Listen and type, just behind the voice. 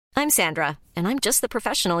I'm Sandra, and I'm just the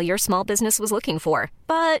professional your small business was looking for.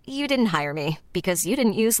 But you didn't hire me because you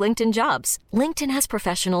didn't use LinkedIn Jobs. LinkedIn has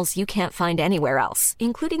professionals you can't find anywhere else,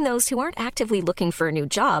 including those who aren't actively looking for a new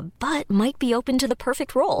job, but might be open to the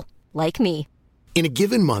perfect role, like me. In a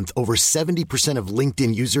given month, over 70% of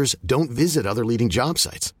LinkedIn users don't visit other leading job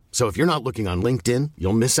sites. So if you're not looking on LinkedIn,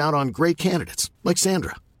 you'll miss out on great candidates like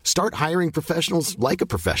Sandra. Start hiring professionals like a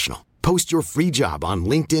professional. Post your free job on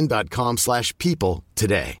linkedin.com/people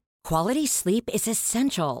today. Quality sleep is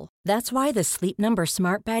essential. That's why the Sleep Number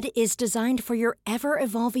Smart Bed is designed for your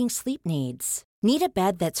ever-evolving sleep needs. Need a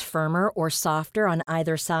bed that's firmer or softer on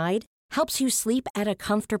either side? Helps you sleep at a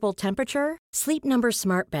comfortable temperature? Sleep Number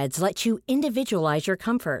Smart Beds let you individualize your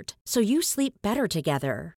comfort, so you sleep better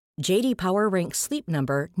together. J.D. Power ranks Sleep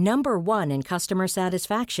Number number 1 in customer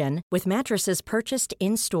satisfaction with mattresses purchased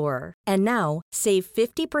in-store. And now, save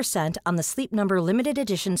 50% on the Sleep Number Limited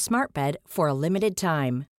Edition Smart Bed for a limited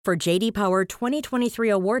time. For J.D. Power 2023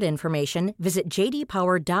 award information, visit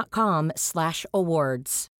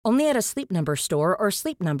jdpower.com/awards. Only at a Sleep Number store or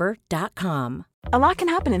sleepnumber.com. A lot can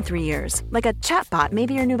happen in 3 years, like a chatbot may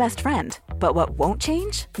be your new best friend. But what won't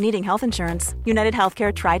change? Needing health insurance. United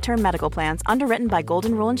Healthcare Tri-Term Medical Plans, underwritten by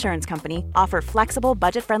Golden Rule Insurance Company, offer flexible,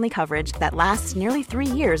 budget-friendly coverage that lasts nearly 3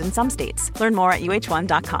 years in some states. Learn more at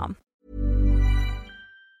uh1.com.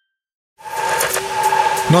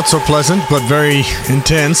 Not so pleasant, but very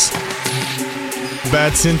intense.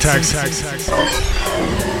 Bad syntax.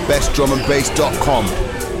 BestDrumAndBass.com.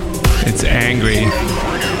 It's angry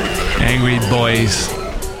boys.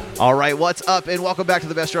 All right, what's up, and welcome back to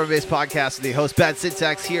the Best Drum and Bass Podcast. The host, Bad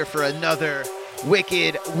Syntax, here for another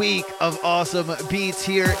wicked week of awesome beats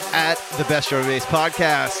here at the Best Drum and Bass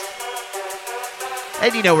Podcast.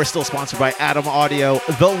 And you know we're still sponsored by Atom Audio,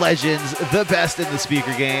 the legends, the best in the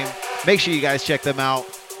speaker game. Make sure you guys check them out.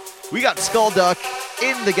 We got Skullduck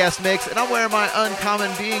in the guest mix, and I'm wearing my Uncommon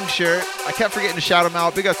Being shirt. I kept forgetting to shout him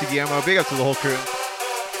out. Big up to Guillermo, big up to the whole crew.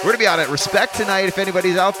 We're going to be out at Respect tonight if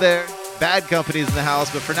anybody's out there. Bad Company's in the house,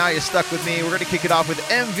 but for now you're stuck with me. We're going to kick it off with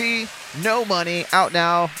MV, No Money, out in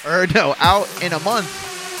a month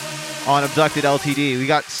on Abducted LTD. We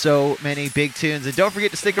got so many big tunes, and don't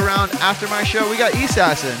forget to stick around after my show. We got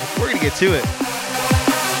Assassin. We're going to get to it.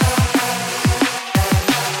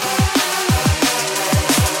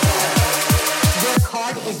 Your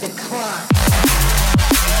card is declined.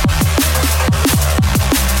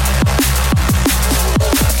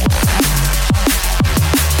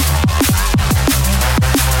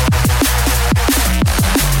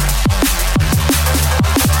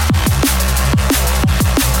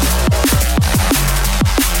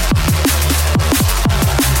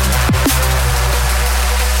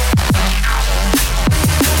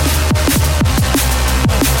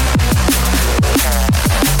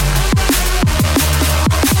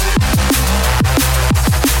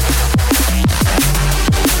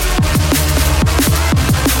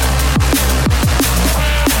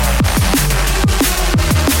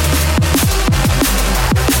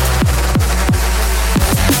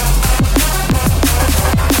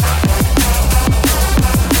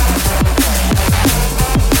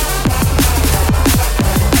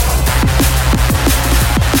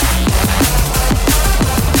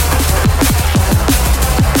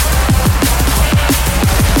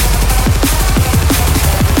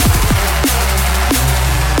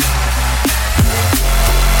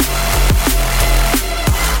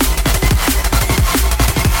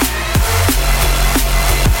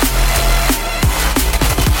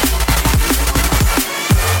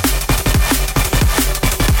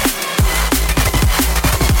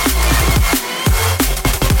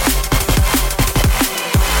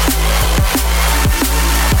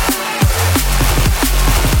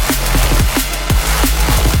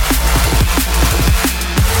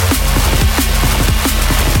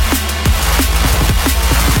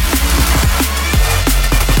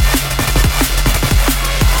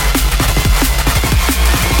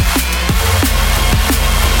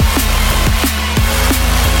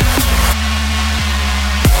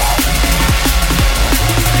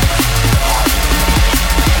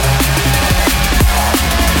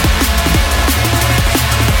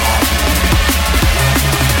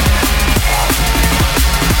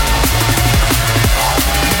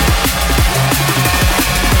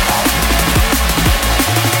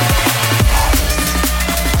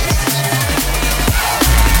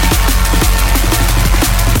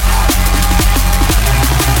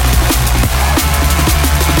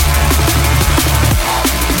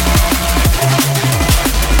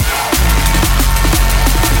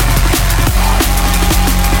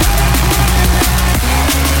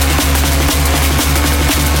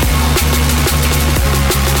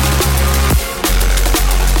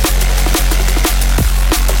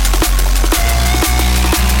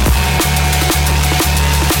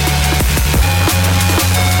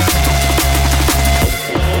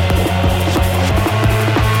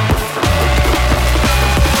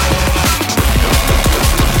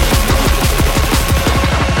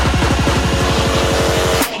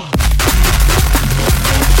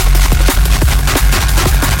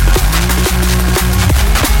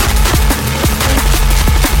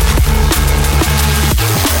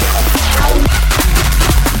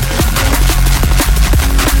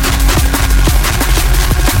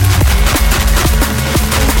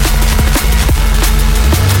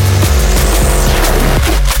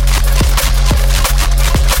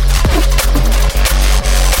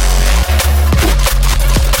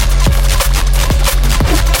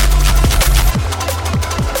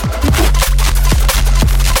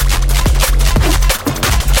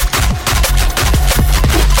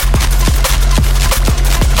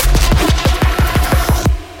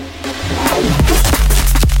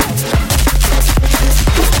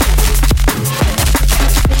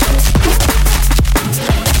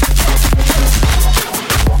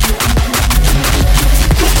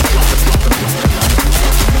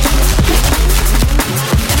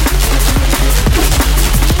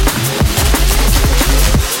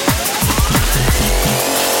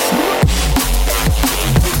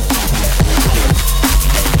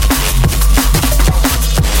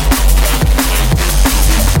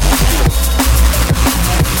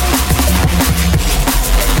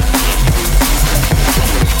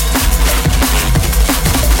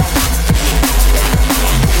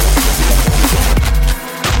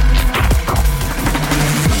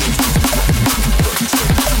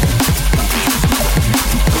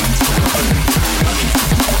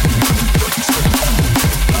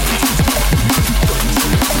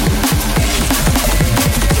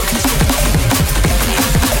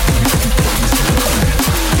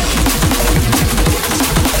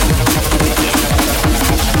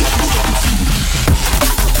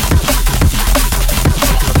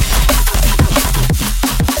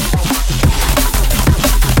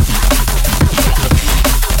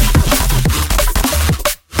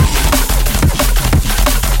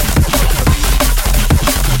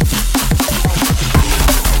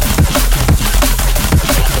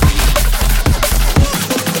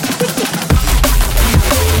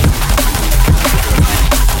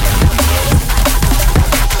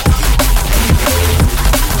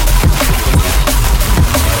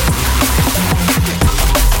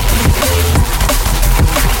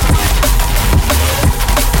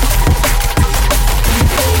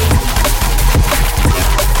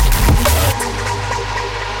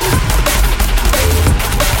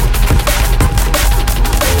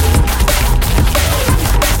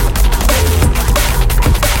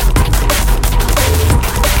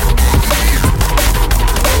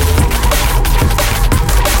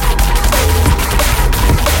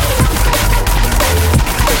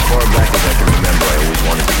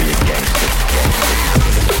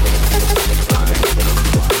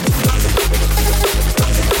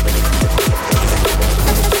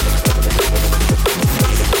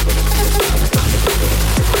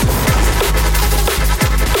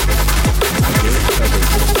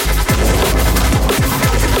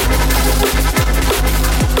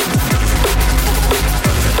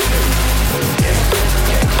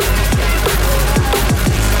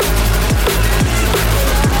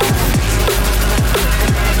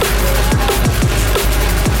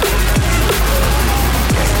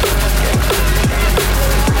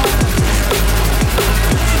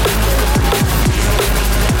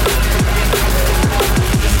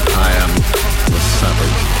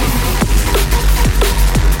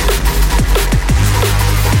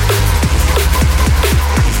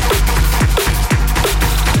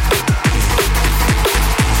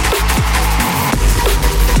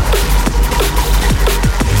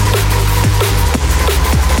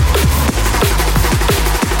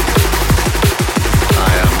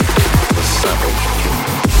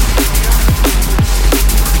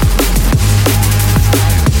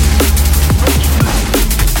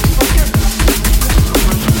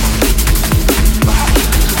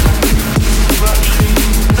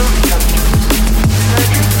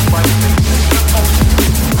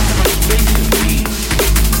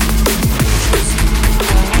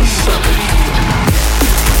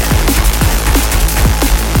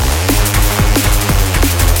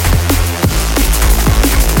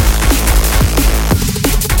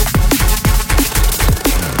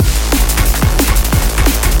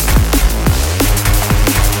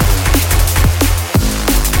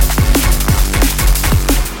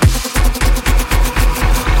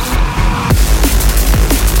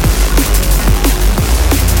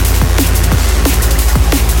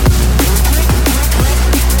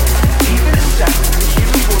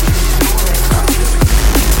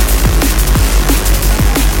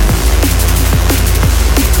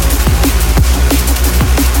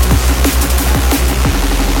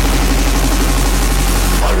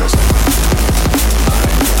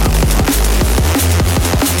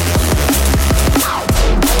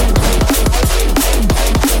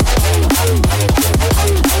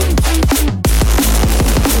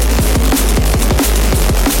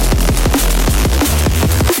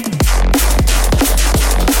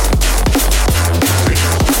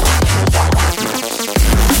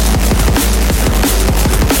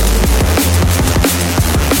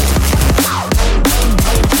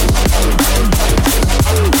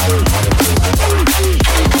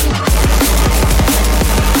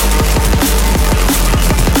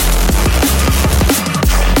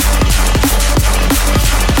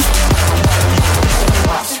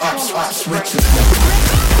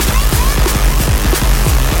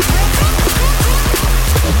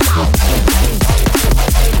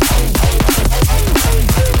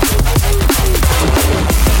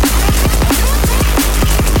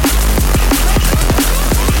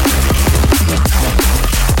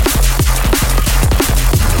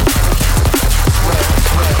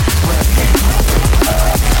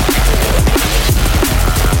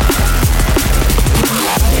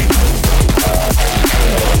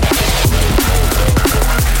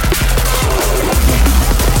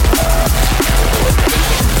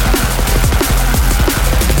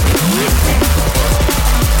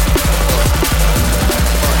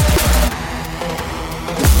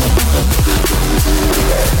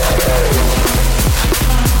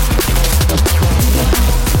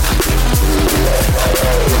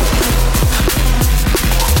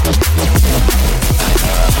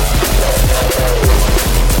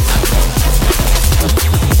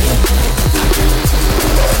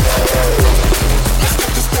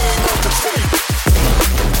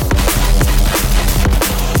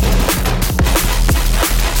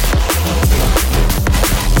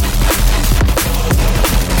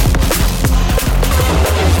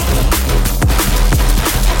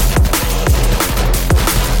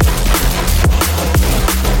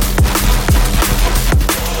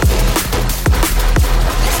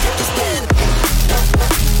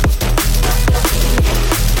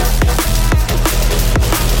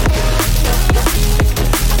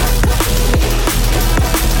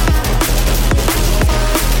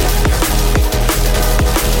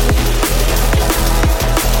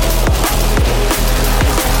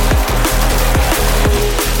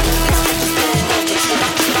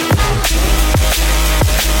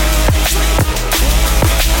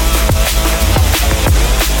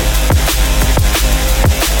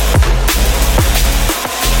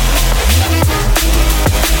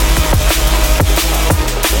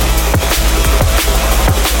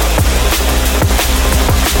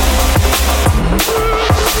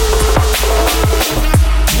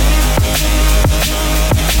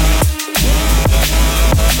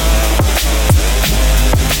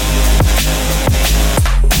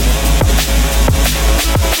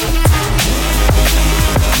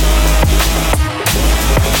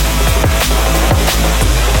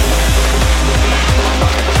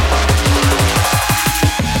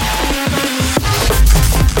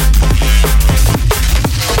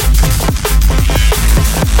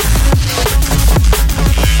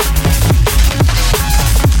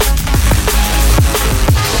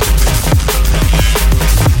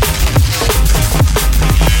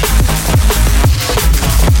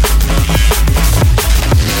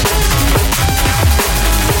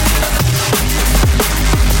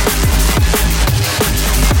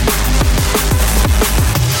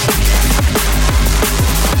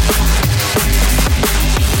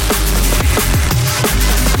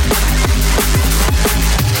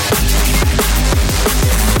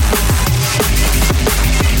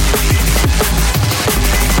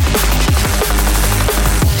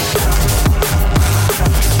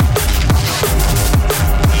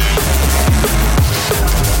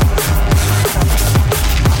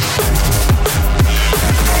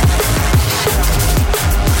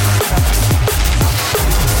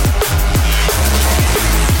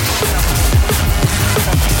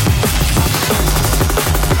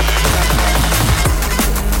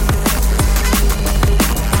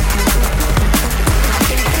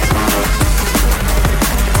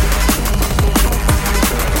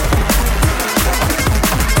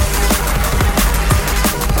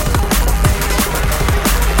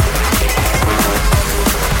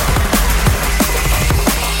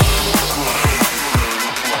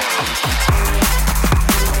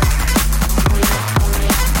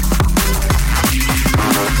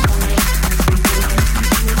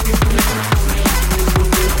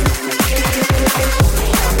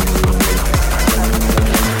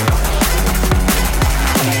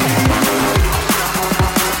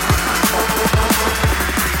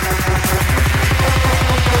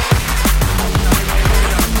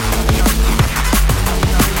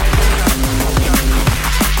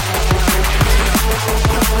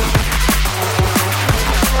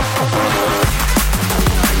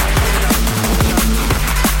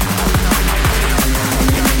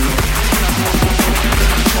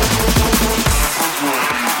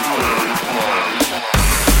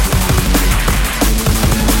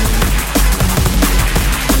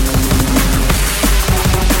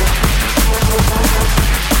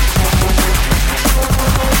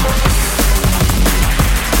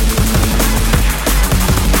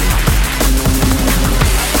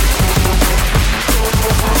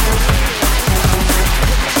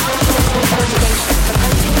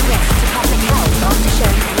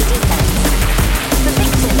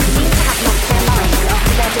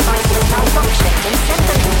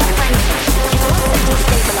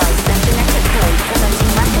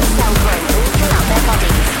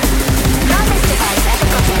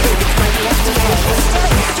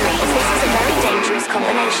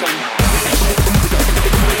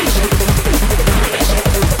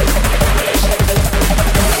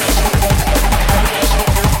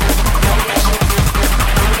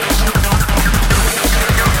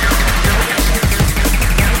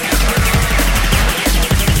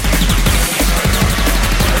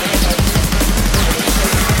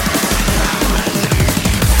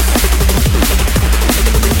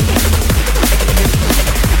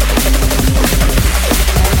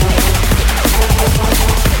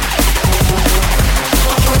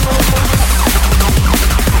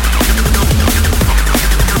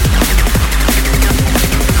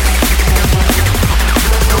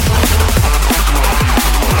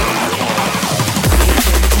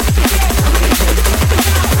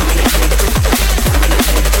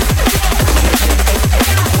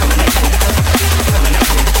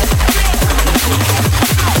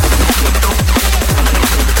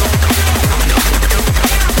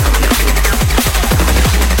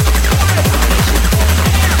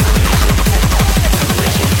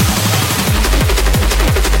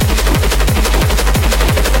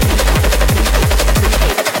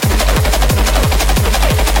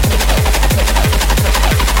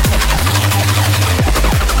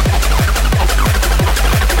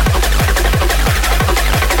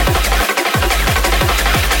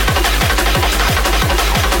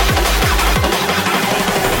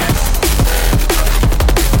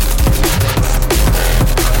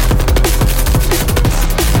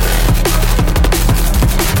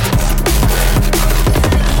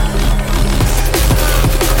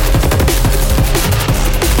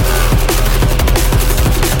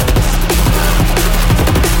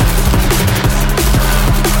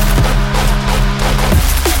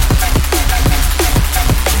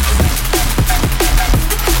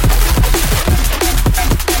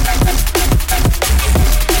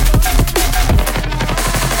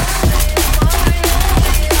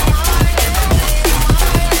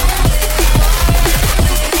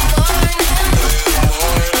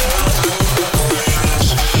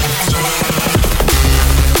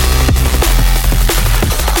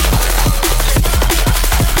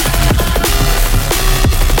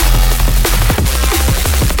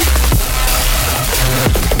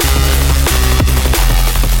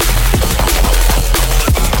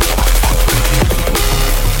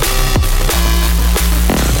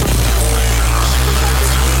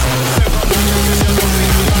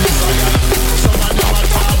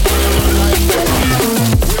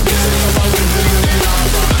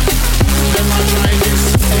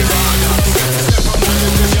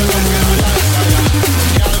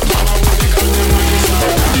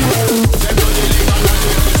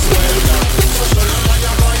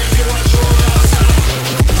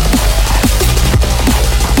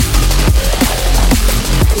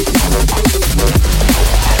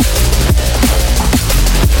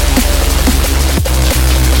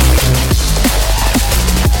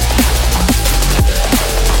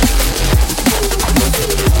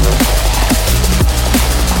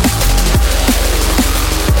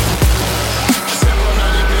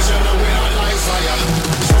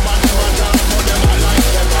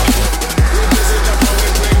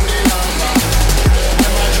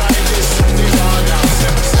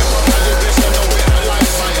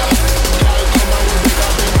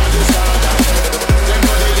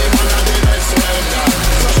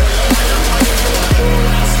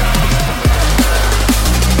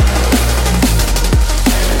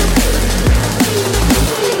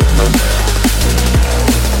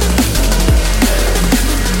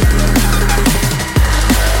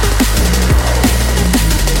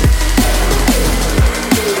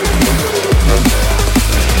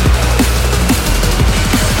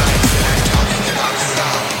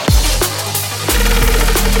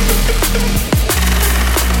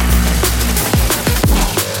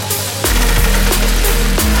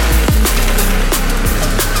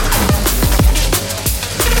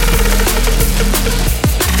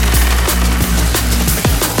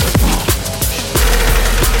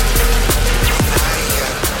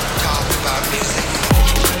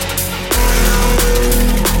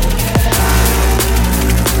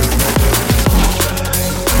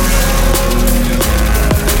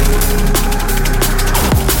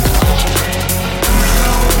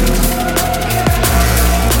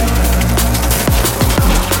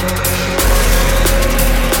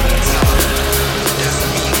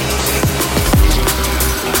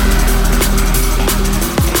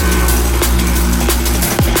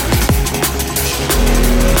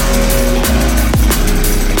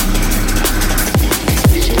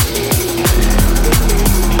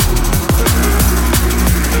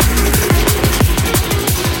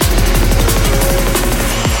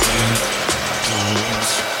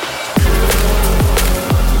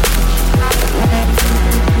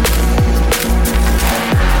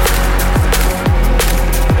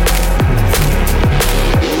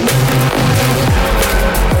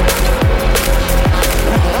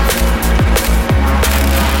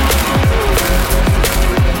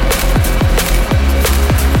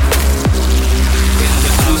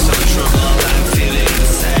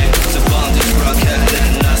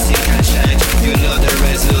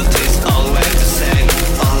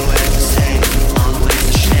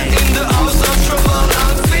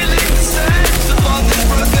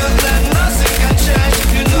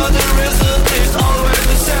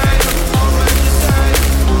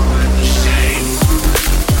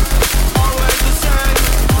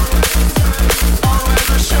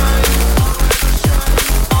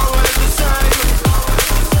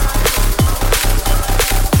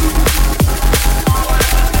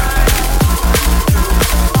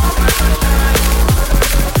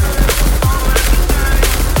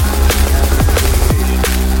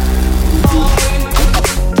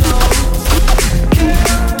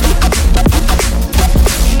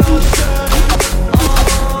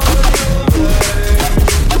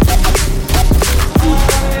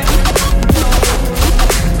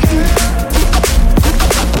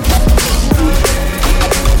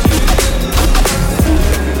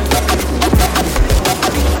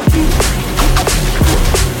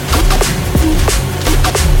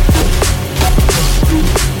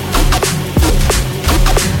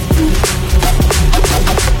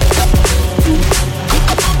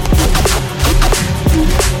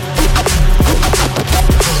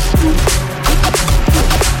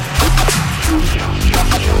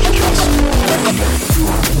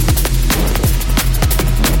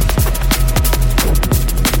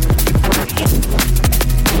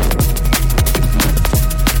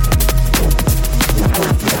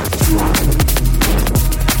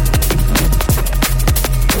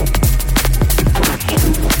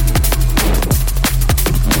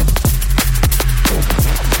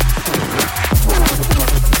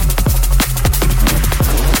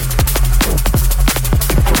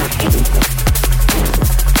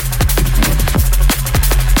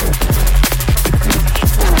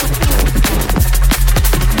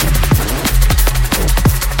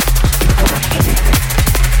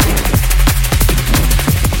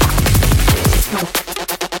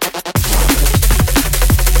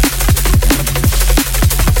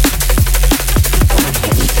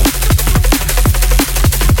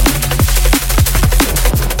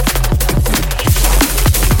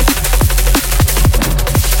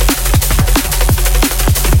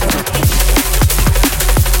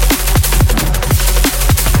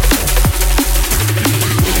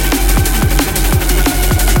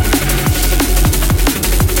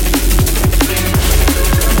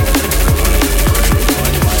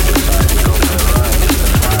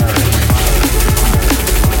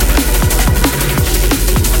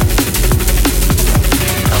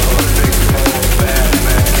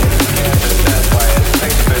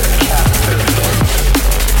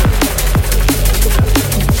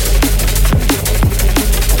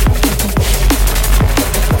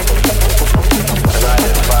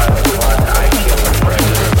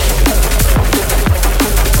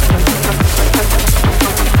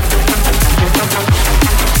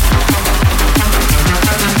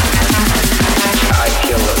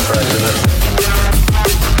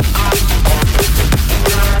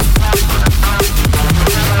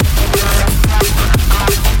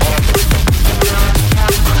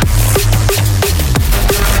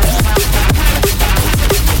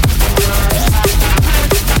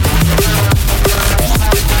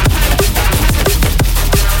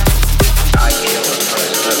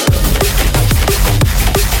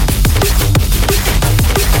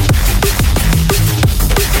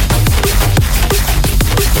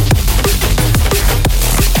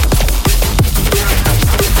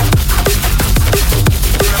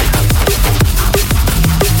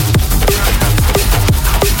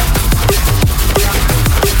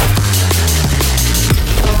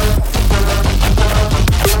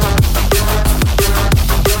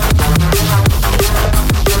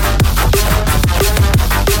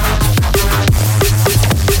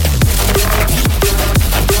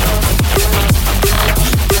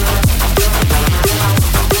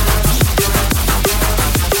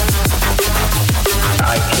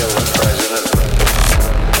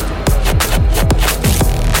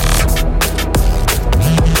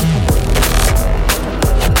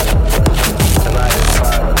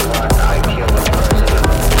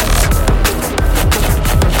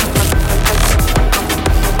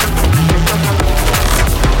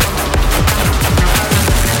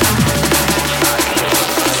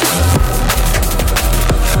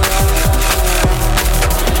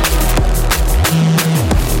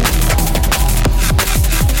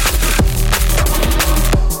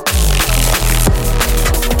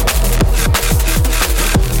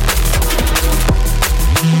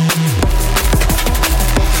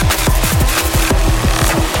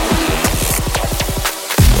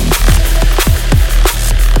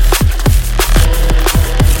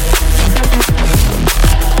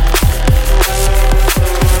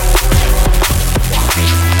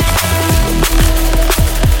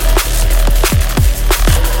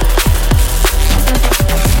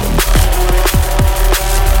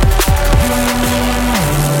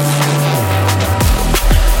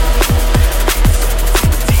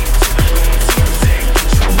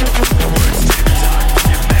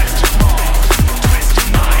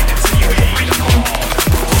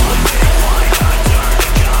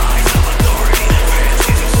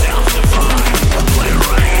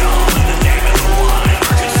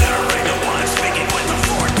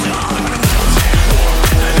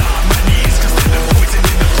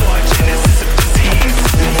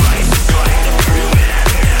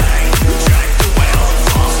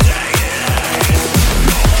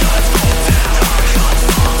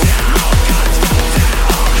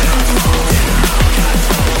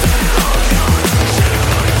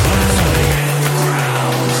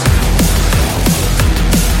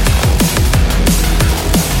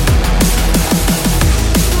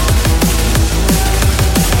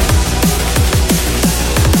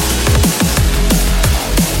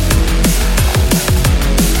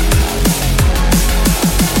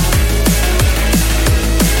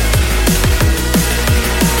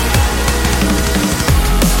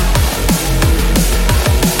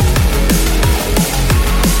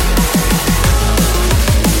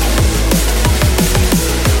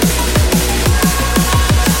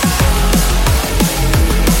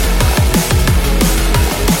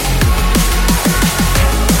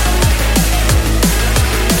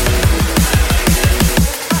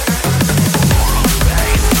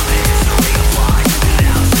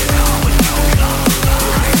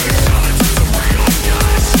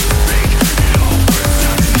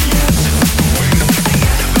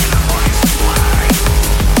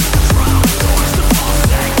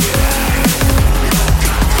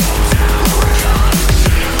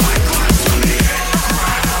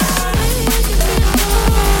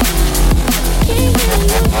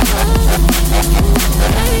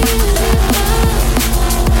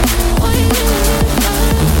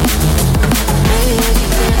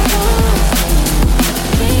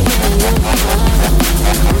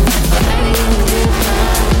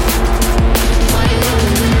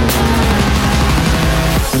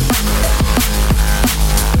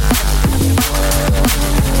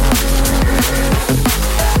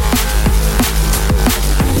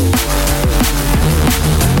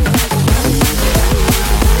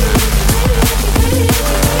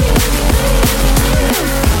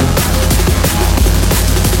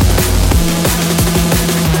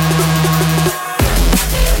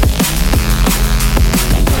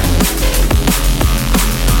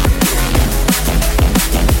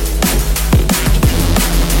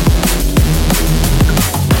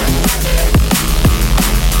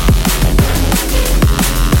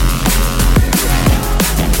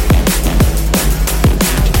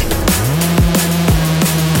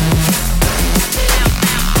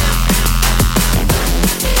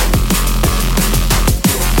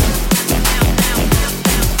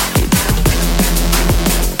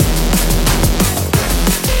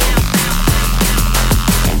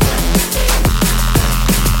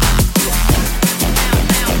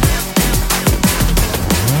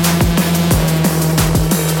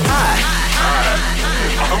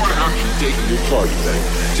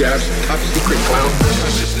 have some top secret clown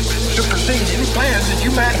business to proceed any plans that you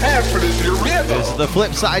might have for this new vehicle. This is the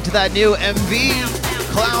flip side to that new MV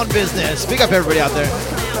clown business. Speak up, everybody out there.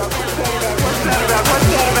 What's that about?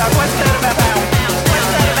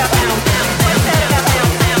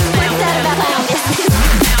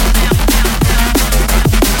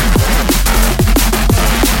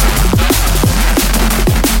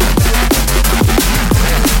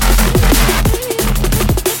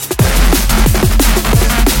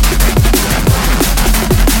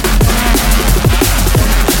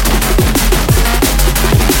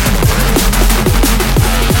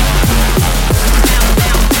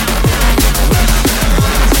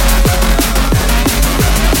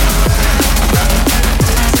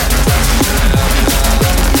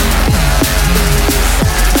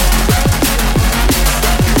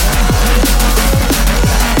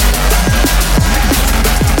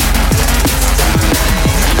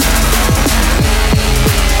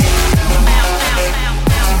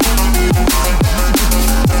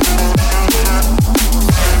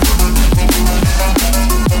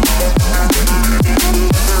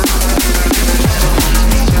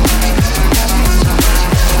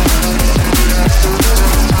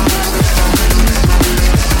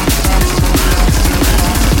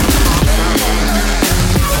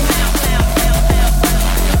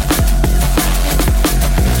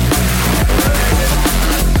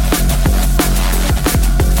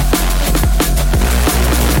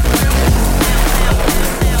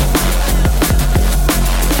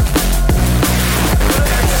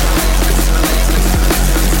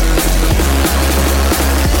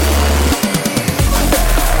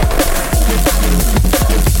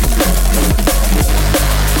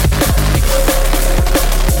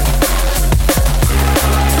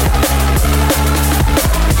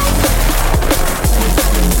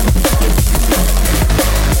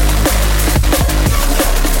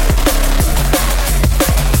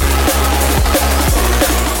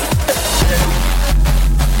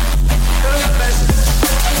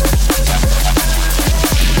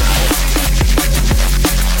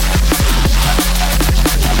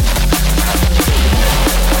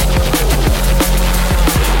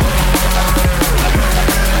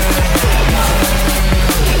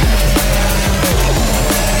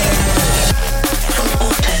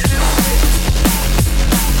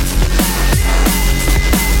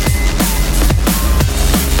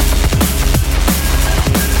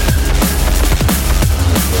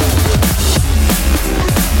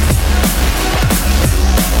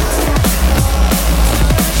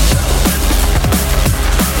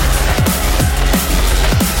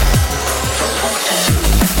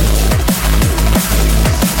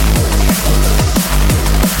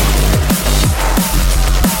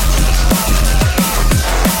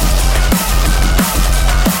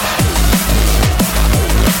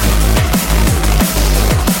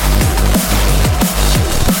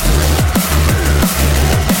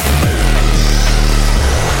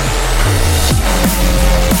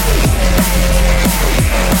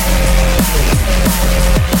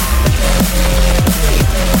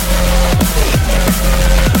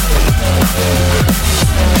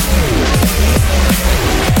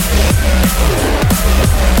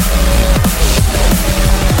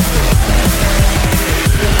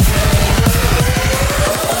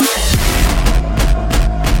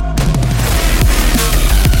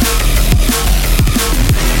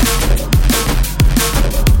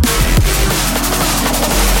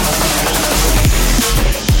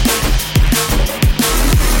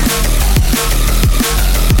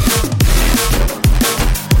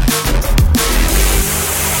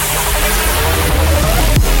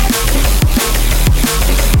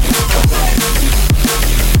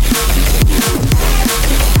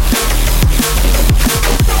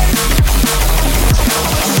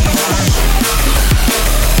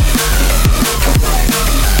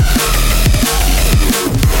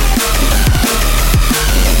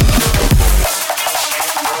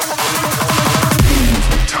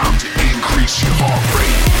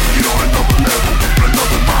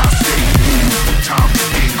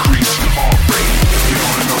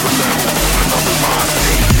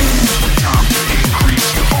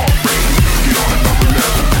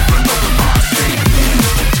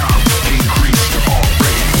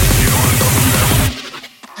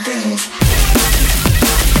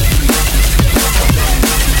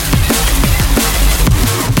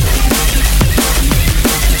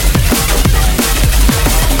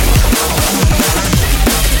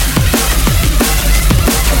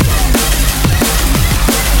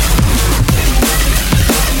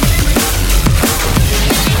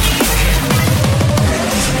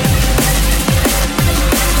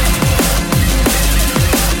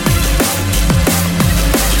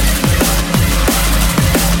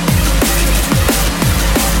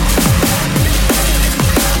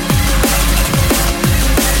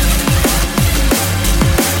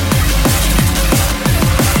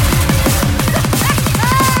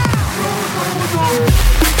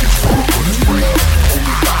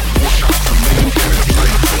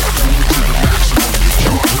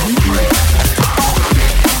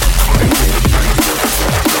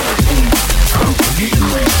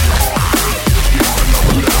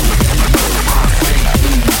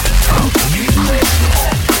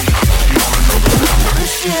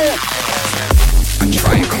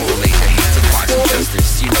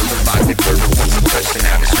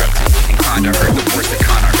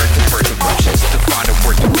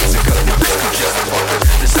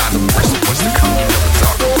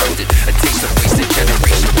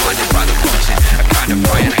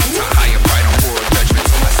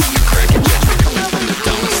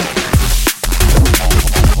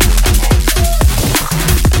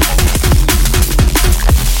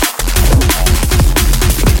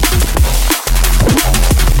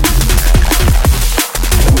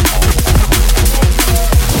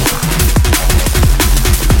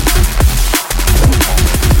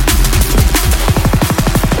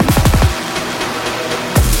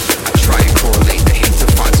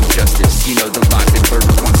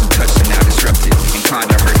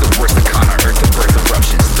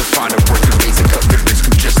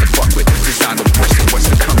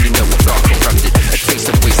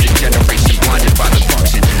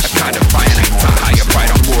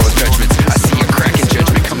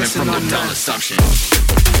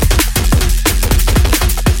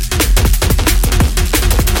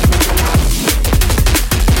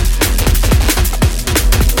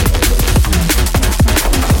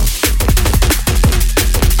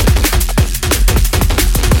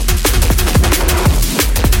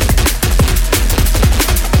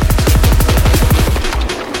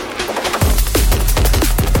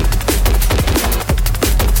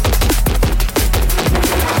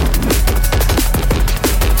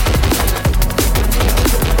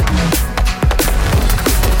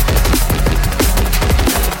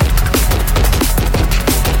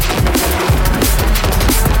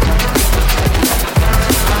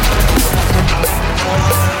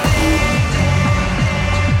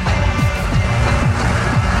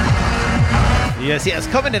 Yes.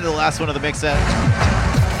 Coming into the last one of the mix set.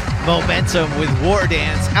 Momentum with War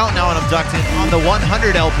Dance, out now on Abducted on the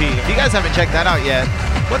 100 LP. If you guys haven't checked that out yet,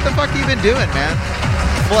 what the fuck have you been doing, man?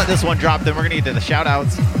 We'll let this one drop, then we're gonna get to the shout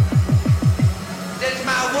outs. Does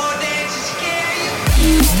my war dance scare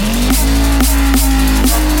you?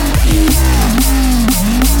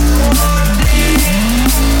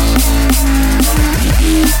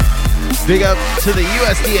 Big up to the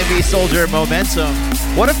USDMV Soldier Momentum.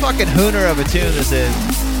 What a fucking hooner of a tune this is.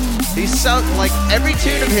 He's so, like, every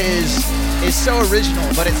tune of his is so original,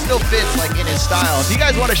 but it still fits, like, in his style. If you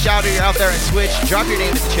guys want to shout it, you're out there and Switch, drop your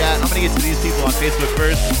name in the chat. I'm going to get to these people on Facebook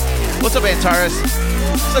first. What's up, Antares?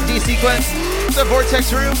 What's up, D-Sequence? What's up,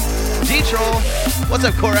 Vortex Room? D-Troll? What's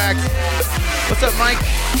up, Korax? What's up, Mike?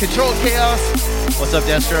 Controlled Chaos? What's up,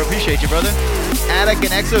 Destro? Appreciate you, brother. Attic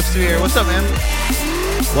and Exosphere. What's up, man?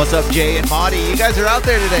 What's up, Jay and Marty? You guys are out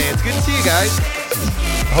there today. It's good to see you guys.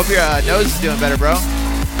 I hope your nose is doing better, bro.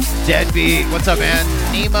 Deadbeat. What's up, man?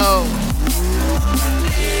 Nemo.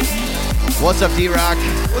 What's up, D-Rock?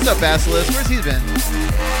 What's up, Basilisk? Where's he been?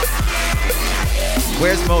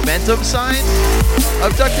 Where's Momentum sign?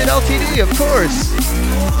 Abducted LTD, of course.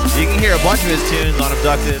 You can hear a bunch of his tunes on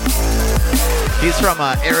Abducted. He's from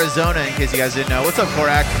Arizona, in case you guys didn't know. What's up,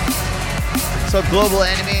 Korak? What's up, Global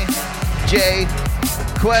Enemy? Jay.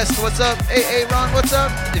 Quest, what's up? Hey, Ron, what's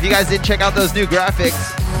up? If you guys didn't check out those new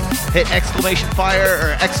graphics, hit exclamation fire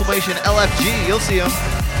or exclamation LFG, you'll see them.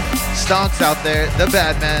 Stonks out there, the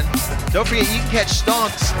bad man. Don't forget, you can catch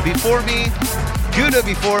Stonks before me, Gouda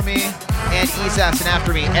before me, and Assassin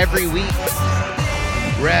after me every week.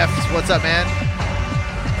 Refs, what's up, man?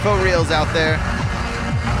 Faux Reels out there.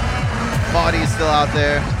 Maudie's still out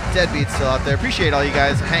there. Deadbeat's still out there. Appreciate all you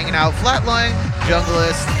guys hanging out. Flatline,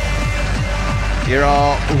 Junglist. You're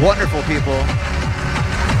all wonderful people.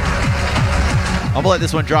 I'm gonna let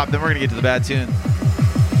this one drop, then we're gonna get to the bad tune.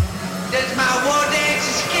 Does my war dance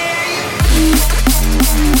scare you?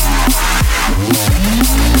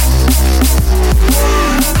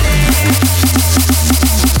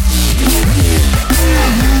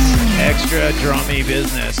 Extra drummy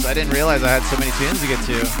business. I didn't realize I had so many tunes to get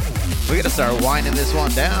to. We gotta start winding this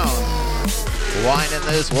one down. Winding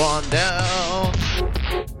this one down.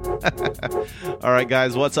 All right,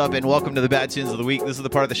 guys, what's up, and welcome to the Bad Tunes of the Week. This is the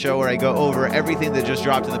part of the show where I go over everything that just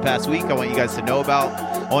dropped in the past week. I want you guys to know about.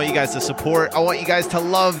 I want you guys to support. I want you guys to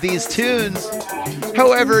love these tunes,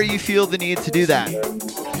 however you feel the need to do that.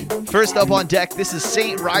 First up on deck, this is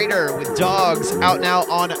Saint Rider with Dogs, out now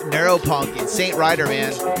on Neuropunk. And Saint Rider,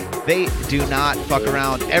 man, they do not fuck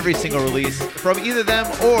around. Every single release from either them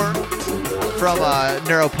or from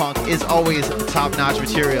Neuropunk is always top-notch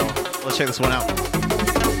material. Let's check this one out.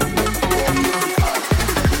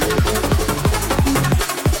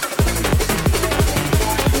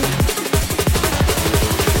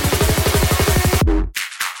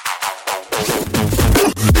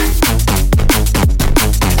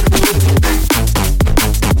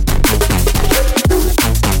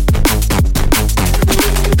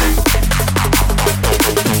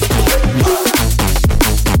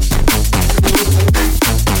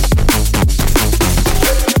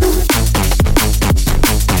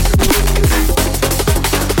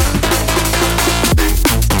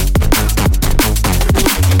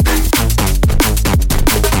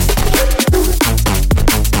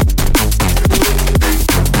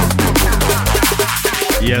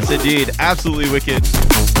 Yes, indeed. Absolutely wicked.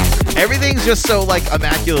 Everything's just so, like,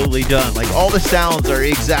 immaculately done. Like, all the sounds are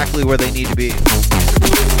exactly where they need to be.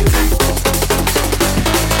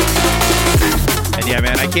 And yeah,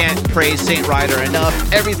 man, I can't praise Saint Rider enough.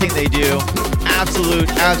 Everything they do, absolute,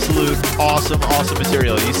 awesome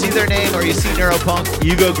material. You see their name or you see Neuropunk,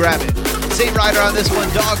 you go grab it. Saint Rider on this one,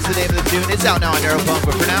 Dog's the name of the tune. It's out now on Neuropunk,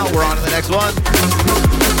 but for now, we're on to the next one.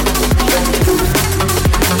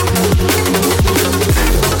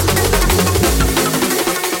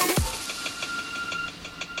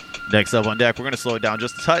 Next up on deck, we're going to slow it down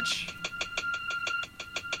just a touch.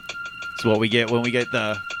 It's what we get when we get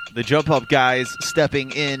the jump up guys stepping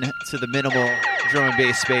in to the minimal drum and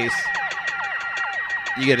bass space.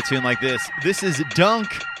 You get a tune like this. This is Dunk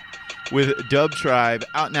with Dub Tribe,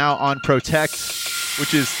 out now on Protect,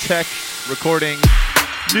 which is Tech Recording,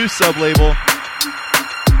 new sub-label.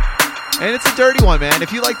 And it's a dirty one, man.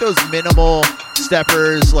 If you like those minimal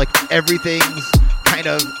steppers, like everything's kind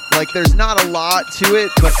of like there's not a lot to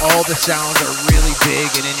it, but all the sounds are really big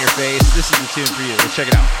and in your face, this is the tune for you. Let's check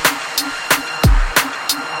it out.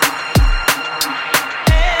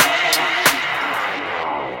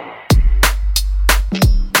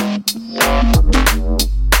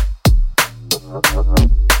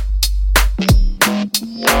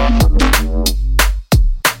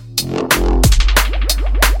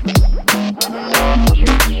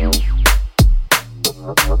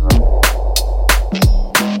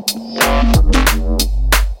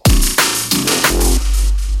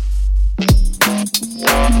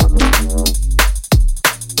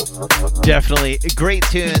 Definitely great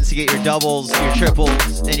tunes to get your doubles, your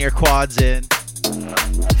triples, and your quads in.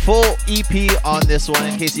 Full EP on this one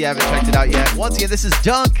in case you haven't checked it out yet. Once again, this is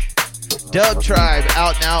Dunk, Dub Tribe,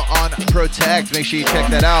 out now on Protect. Make sure you check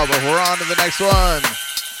that out, but we're on to the next one.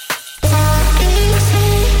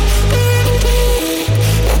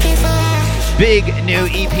 Big new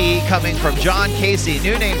EP coming from John Casey,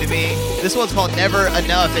 new name to me. This one's called Never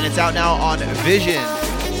Enough, and it's out now on Vision.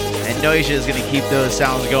 And Noisia is going to keep those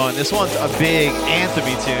sounds going. This one's a big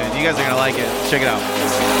anthem-y tune. You guys are going to like it. Check it out.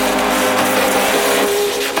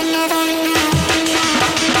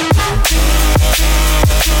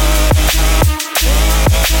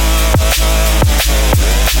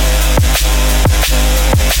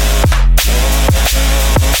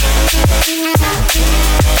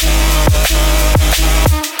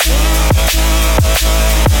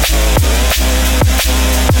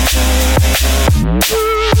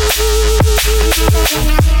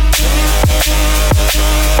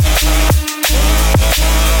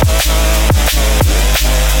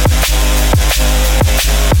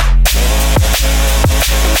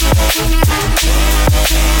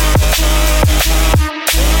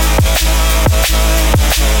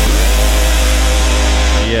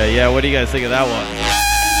 Yeah, what do you guys think of that one?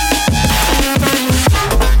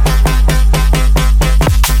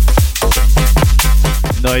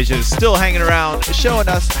 Noisia is still hanging around, showing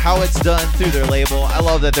us how it's done through their label. I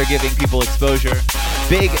love that they're giving people exposure.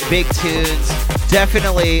 Big tunes.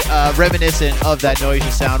 Definitely reminiscent of that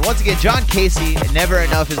Noisia sound. Once again, John Casey, Never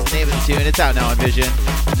Enough is the name of the tune. It's out now on Vision.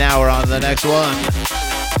 Now we're on to the next one.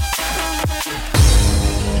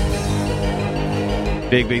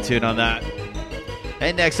 Big tune on that.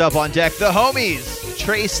 And next up on deck, the homies,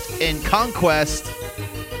 Traced and Conquest.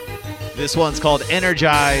 This one's called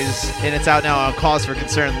Energize, and it's out now on Cause for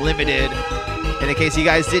Concern Limited. And in case you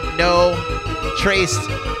guys didn't know, Traced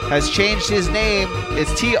has changed his name. It's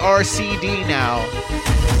TRCD now.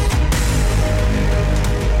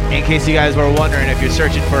 In case you guys were wondering if you're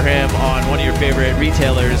searching for him on one of your favorite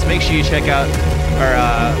retailers, make sure you check out or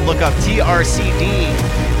look up TRCD.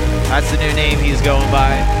 That's the new name he's going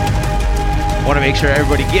by. Want to make sure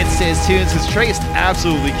everybody gets to his tunes because Traced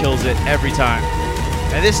absolutely kills it every time.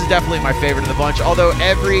 And this is definitely my favorite of the bunch, although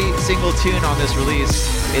every single tune on this release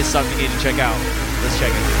is something you need to check out. Let's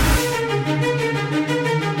check it.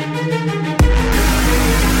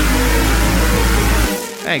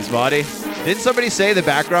 Thanks, buddy. Didn't somebody say the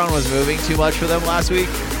background was moving too much for them last week?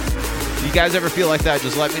 If you guys ever feel like that,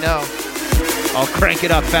 just let me know. I'll crank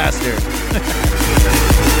it up faster.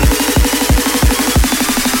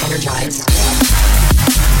 Energize.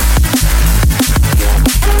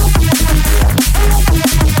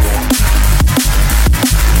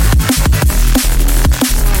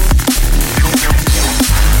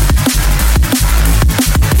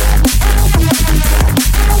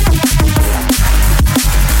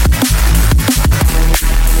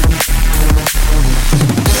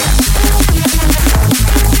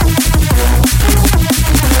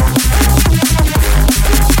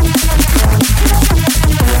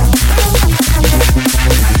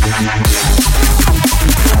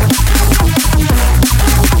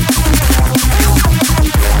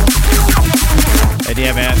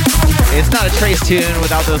 Yeah, man. It's not a Trace tune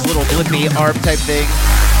without those little blippy ARP type things.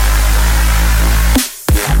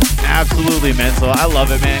 Absolutely mental. I love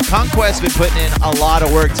it, man. Conquest's been putting in a lot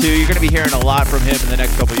of work, too. You're going to be hearing a lot from him in the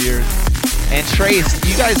next couple years. And Trace,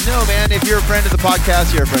 you guys know, man, if you're a friend of the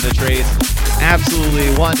podcast, you're a friend of Trace. Absolutely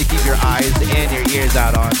one to keep your eyes and your ears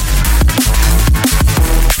out on.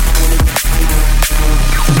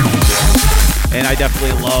 And I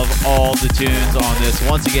definitely love all the tunes on this.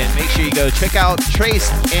 Once again, make sure you go check out Trace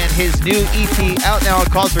and his new EP out now on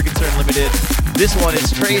Cause for Concern Limited. This one is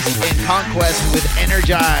Trace and Conquest with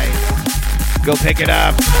Energize. Go pick it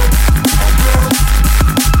up.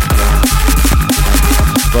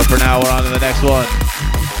 But for now, we're on to the next one.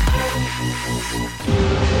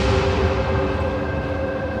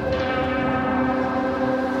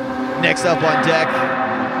 Next up on deck,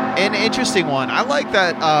 an interesting one. I like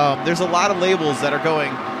that there's a lot of labels that are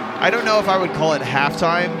going, I don't know if I would call it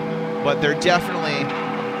halftime, but they're definitely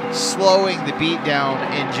slowing the beat down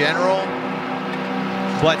in general,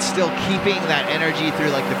 but still keeping that energy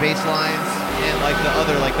through like the bass lines and like the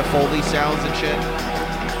other, like the Foley sounds and shit.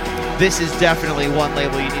 This is definitely one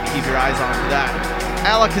label you need to keep your eyes on for that.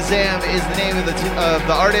 Alakazam is the name of the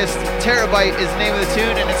artist. Terabyte is the name of the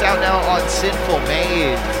tune, and it's out now on Sinful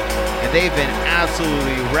Made. And they've been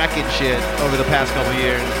absolutely wrecking shit over the past couple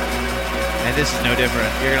years. And this is no different.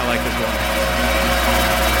 You're going to like this one.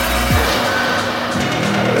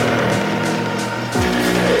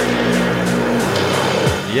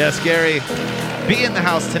 Yes, Gary. Be in the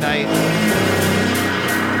house tonight.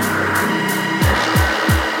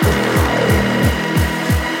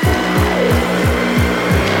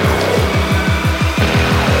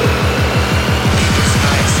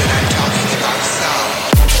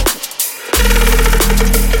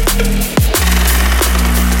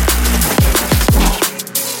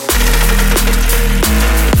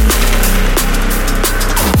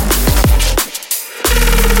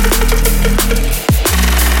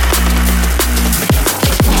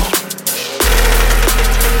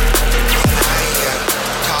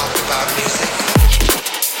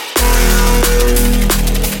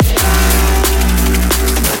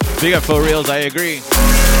 Big up For Reals, I agree.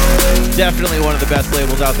 Definitely one of the best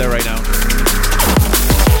labels out there right now.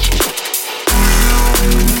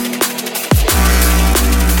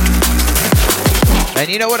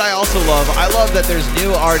 And you know what I also love? I love that there's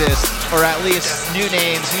new artists, or at least new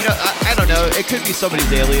names. You know, I don't know, it could be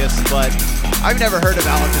somebody's alias, but I've never heard of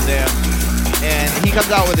Alakazam. And he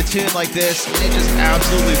comes out with a tune like this, and it just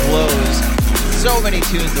absolutely blows so many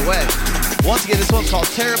tunes away. Once again, this one's called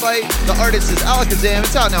Terabyte. The artist is Alakazam.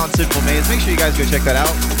 It's out now on Sinful Maze. Make sure you guys go check that out.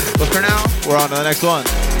 But for now, we're on to the next one.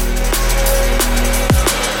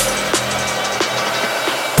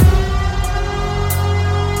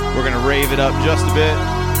 We're going to rave it up just a bit.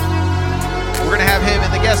 We're going to have him in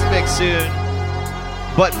the guest mix soon.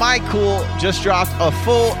 But My Cool just dropped a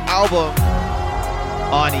full album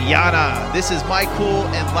on Yana. This is My Cool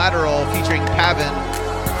and Lateral featuring Pavin.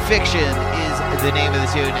 Fiction is the name of the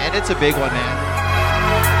tune, and it's a big one, man.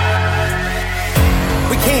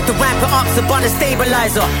 We came to ramp it up, so burn a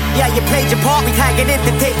stabilizer. Yeah, you played your part, we tagging in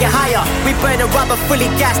to take you higher. We burn a rubber, fully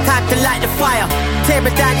gas, time to light the fire.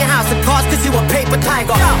 Tearing down your house and cars, cause you a paper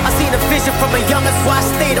tiger. I seen a vision from a youngest, so I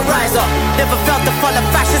stayed a riser. Never felt the fall of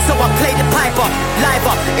fashion, so I played the piper.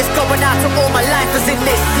 Liver, it's going out to all my lifers in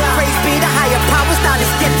this. Praise be the higher powers, now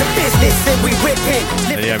let's get to business. And we ripping.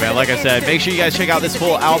 Yeah, man, like I said, make sure you guys check out this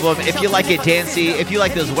full album. If you like it dancey, if you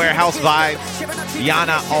like those warehouse vibes,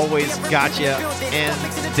 Yana always got you. And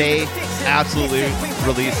they absolutely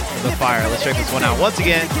released the fire. Let's check this one out. Once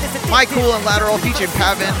again, My Cool and Lateral featuring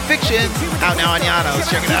Pavin. Fiction, out now on Yana.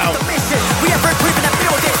 Let's check it out. We have been creeping the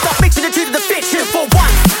building, stop mixing it to the fiction for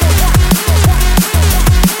what?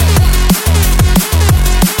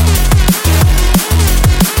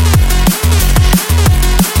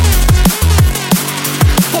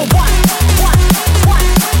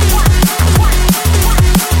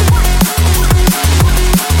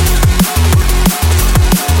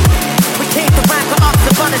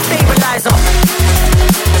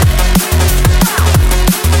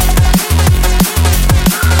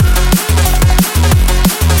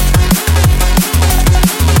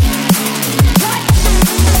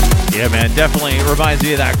 Yeah, man, definitely reminds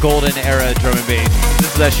me of that golden era drum and bass. This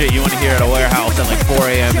is that shit you want to hear at a warehouse at like 4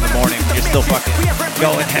 a.m. in the morning. You're still fucking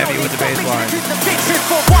going heavy with the bass line.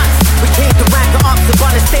 We came to ramp it up to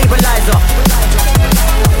run a stabilizer.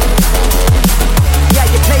 Yeah,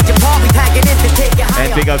 you played your part, we tagging in to take you higher.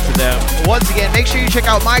 And big up to them. Once again, make sure you check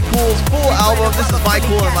out My Cool's full album. This is My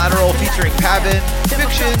Cool and Lateral featuring Pavin.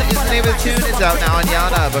 Fiction is the name of the tune. It's out now on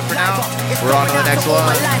Yana. But for now, we're on to the next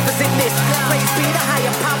one.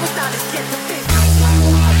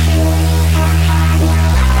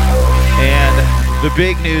 And the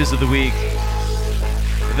big news of the week,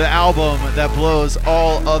 the album that blows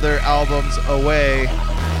all other albums away.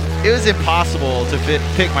 It was impossible to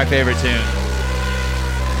pick my favorite tune.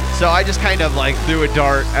 So I just kind of like threw a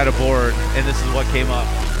dart at a board, and this is what came up.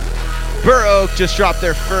 Burr Oak just dropped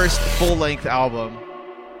their first full-length album.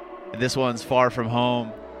 And this one's Far From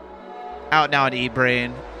Home. Out now on Eat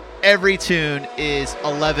Brain. Every tune is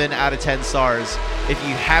 11 out of 10 stars. If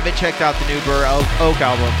you haven't checked out the new Burr Oak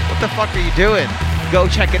album, what the fuck are you doing? Go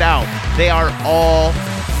check it out. They are all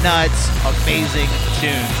nuts, amazing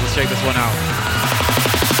tunes. Let's check this one out.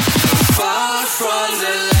 Far from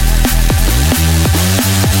the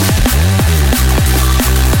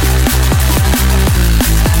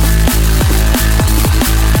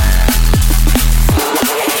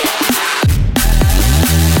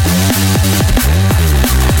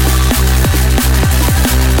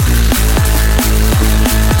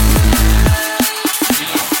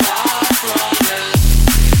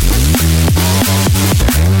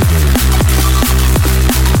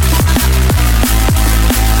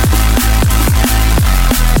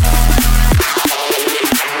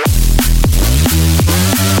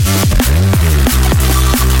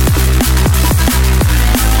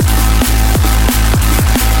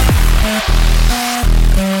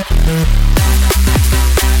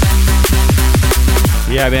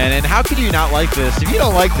Yeah, man, and how could you not like this? If you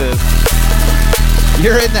don't like this,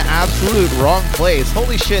 you're in the absolute wrong place.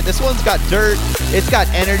 Holy shit, this one's got dirt, it's got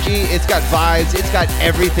energy, it's got vibes, it's got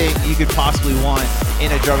everything you could possibly want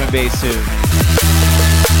in a drum and bass tune.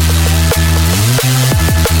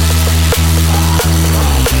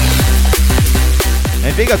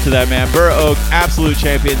 And big up to that, man. Burr Oak, absolute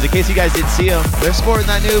champions. In case you guys didn't see them, they're sporting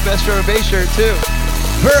that new Best Drum and Bass shirt too.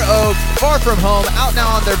 Burr Oak, Far From Home, out now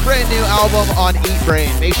on their brand new album on Eat Brain.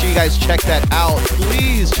 Make sure you guys check that out.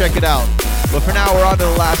 Please check it out. But for now, we're on to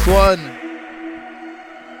the last one.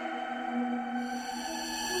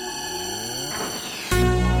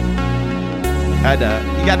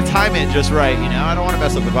 You got to time it just right, you know? I don't want to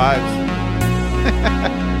mess up the vibes.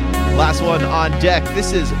 Last one on deck.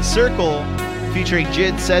 This is Circle featuring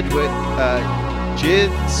Jid Sedgwick.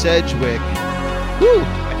 Woo!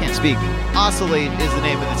 I can't speak. Oscillate is the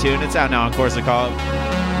name of the tune. It's out now on Korsakov.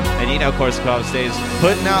 And you know Korsakov stays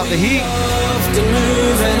putting out the heat.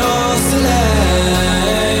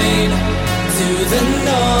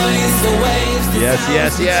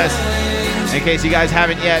 Yes. In case you guys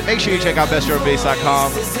haven't yet, make sure you check out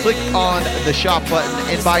bestdrumandbass.com. Click on the shop button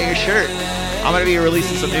and buy your shirt. I'm going to be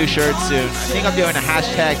releasing some new shirts soon. I think I'm doing a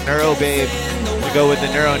hashtag NeuroBabe to go with the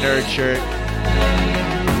Neuro Nerd shirt.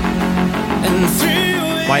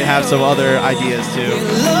 Might have some other ideas too.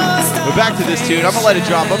 But back to this tune. I'm going to let it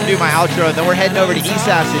drop. I'm going to do my outro, and then we're heading over to East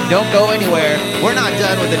Acid. Don't go anywhere. We're not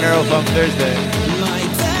done with the Neurofunk Thursday.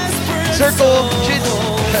 Circle, Jid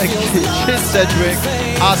Sedgwick,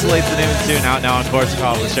 Oscillates the name of the tune, out now on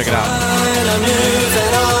Korsakov. Let's check it out.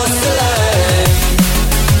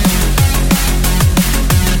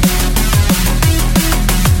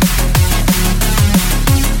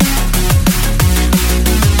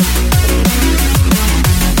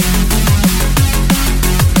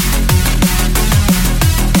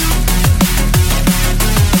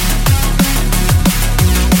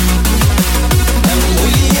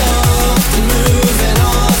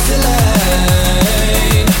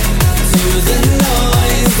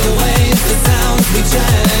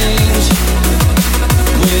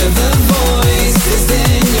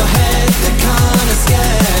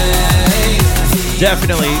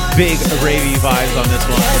 Definitely big ravey vibes on this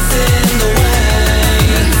one.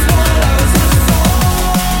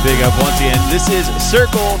 Big up once again. This is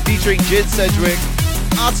Circle featuring Jid Sedgwick.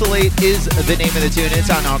 Oscillate is the name of the tune.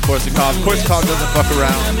 It's out now on Korsakov. Korsakov doesn't fuck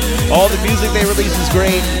around. All the music they release is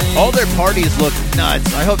great. All their parties look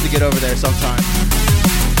nuts. I hope to get over there sometime.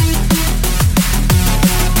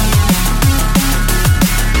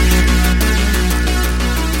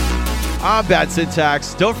 I'm Bad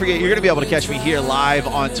Syntax. Don't forget, you're going to be able to catch me here live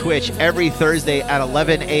on Twitch every Thursday at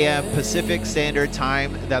 11 a.m. Pacific Standard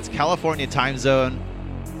Time. That's California time zone.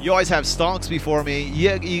 You always have Stonks before me.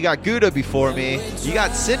 You got Gouda before me. You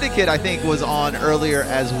got Syndicate, I think, was on earlier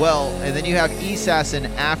as well. And then you have Assassin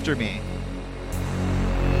after me.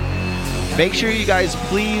 Make sure you guys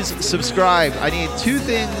please subscribe. I need two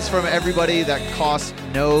things from everybody that cost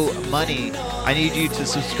no money. I need you to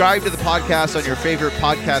subscribe to the podcast on your favorite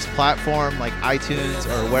podcast platform like iTunes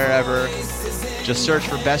or wherever. Just search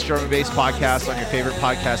for Best Drum and Bass Podcast on your favorite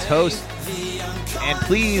podcast host. And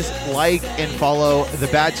please like and follow the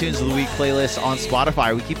Bad Tunes of the Week playlist on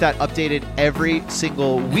Spotify. We keep that updated every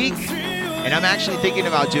single week. And I'm actually thinking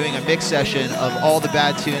about doing a mix session of all the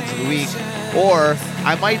Bad Tunes of the Week. Or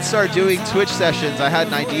I might start doing Twitch sessions. I had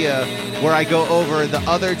an idea where I go over the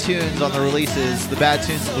other tunes on the releases, the Bad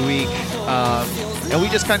Tunes of the Week, and we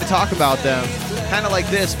just kind of talk about them. Kind of like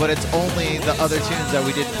this, but it's only the other tunes that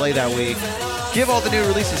we didn't play that week. Give all the new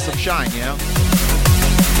releases some shine, you know?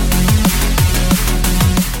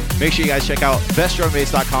 Make sure you guys check out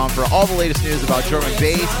bestdrumandbass.com for all the latest news about drum and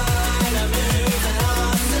bass.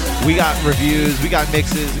 We got reviews, we got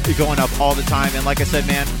mixes going up all the time. And like I said,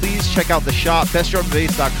 man, please check out the shop,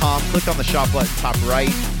 bestdrumandbass.com. Click on the shop button, top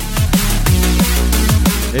right.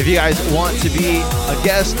 If you guys want to be a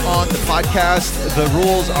guest on the podcast, the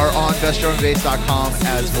rules are on bestdrumandbass.com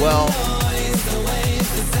as well.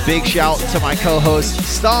 Big shout to my co-host,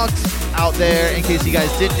 Stonks, out there. In case you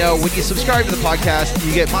guys didn't know, when you subscribe to the podcast,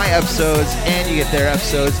 you get my episodes and you get their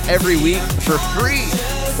episodes every week for free.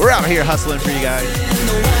 We're out here hustling for you guys.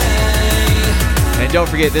 And don't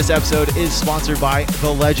forget, this episode is sponsored by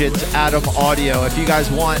the Legends Atom Audio. If you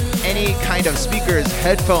guys want any kind of speakers,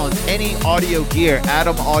 headphones, any audio gear,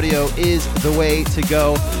 Atom Audio is the way to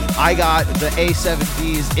go. I got the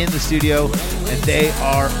A7Bs in the studio, and they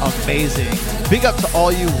are amazing. Big up to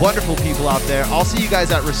all you wonderful people out there. I'll see you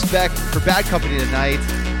guys at Respect for Bad Company tonight.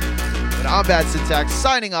 But I'm Bad Syntax,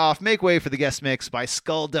 signing off. Make way for the guest mix by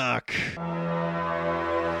Skullduck.